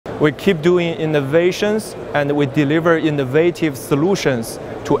We keep doing innovations and we deliver innovative solutions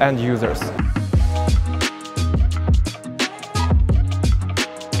to end users.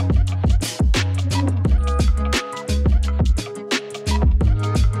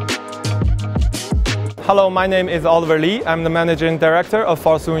 Hello, my name is Oliver Lee. I'm the Managing Director of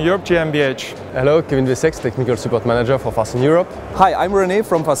Farsoon Europe GmbH. Hello, Kevin Veysseix, Technical Support Manager for Farsoon Europe. Hi, I'm René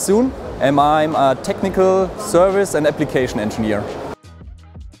from Farsoon and I'm a Technical Service and Application Engineer.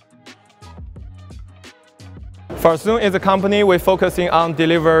 Farsoon is a company we're focusing on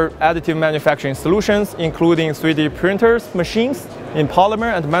deliver additive manufacturing solutions, including 3D printers, machines in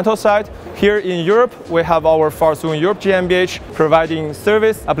polymer and metal side. Here in Europe, we have our Farsoon Europe GmbH providing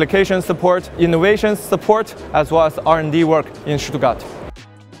service, application support, innovation support, as well as R&D work in Stuttgart.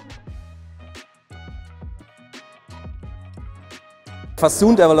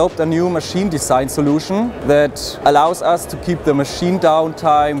 Farsoon developed a new machine design solution that allows us to keep the machine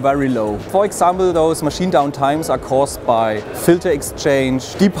downtime very low. For example, those machine downtimes are caused by filter exchange,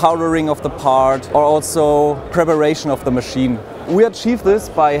 depowdering of the part, or also preparation of the machine. We achieve this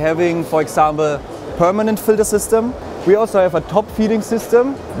by having, for example, permanent filter system. We also have a top feeding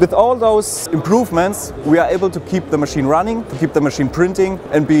system. With all those improvements, we are able to keep the machine running, to keep the machine printing,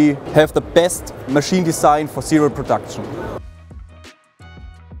 and have the best machine design for serial production.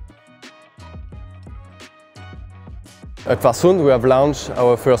 At Farsoon, we have launched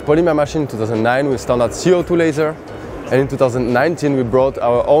our first polymer machine in 2009 with standard CO2 laser. And in 2019 we brought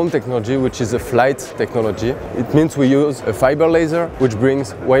our own technology, which is a flight technology. It means we use a fiber laser, which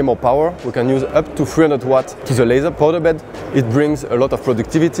brings way more power. We can use up to 300 watts to the laser powder bed. It brings a lot of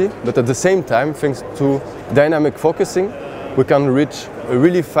productivity, but at the same time, thanks to dynamic focusing, we can reach a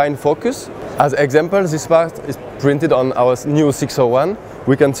really fine focus. As example, this part is printed on our new 601.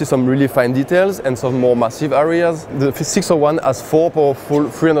 We can see some really fine details and some more massive areas. The 601 has 4 powerful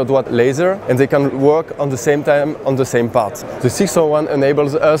 300-watt lasers and they can work on the same time on the same part. The 601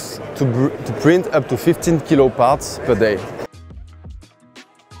 enables us to print up to 15 kilo parts per day.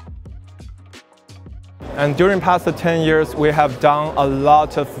 And during past 10 years, we have done a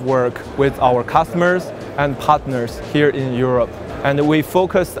lot of work with our customers and partners here in Europe. And we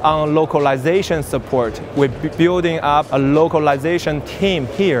focused on localization support. We're building up a localization team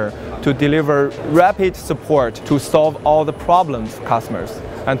here to deliver rapid support to solve all the problems for customers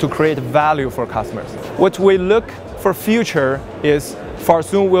and to create value for customers. What we look for future is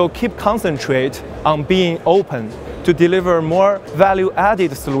Farsoon will keep concentrate on being open to deliver more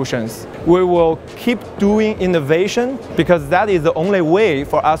value-added solutions. We will keep doing innovation because that is the only way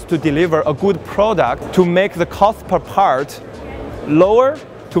for us to deliver a good product, to make the cost per part lower,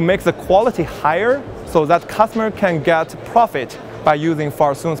 to make the quality higher so that customer can get profit by using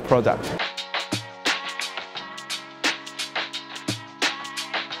Farsoon's product.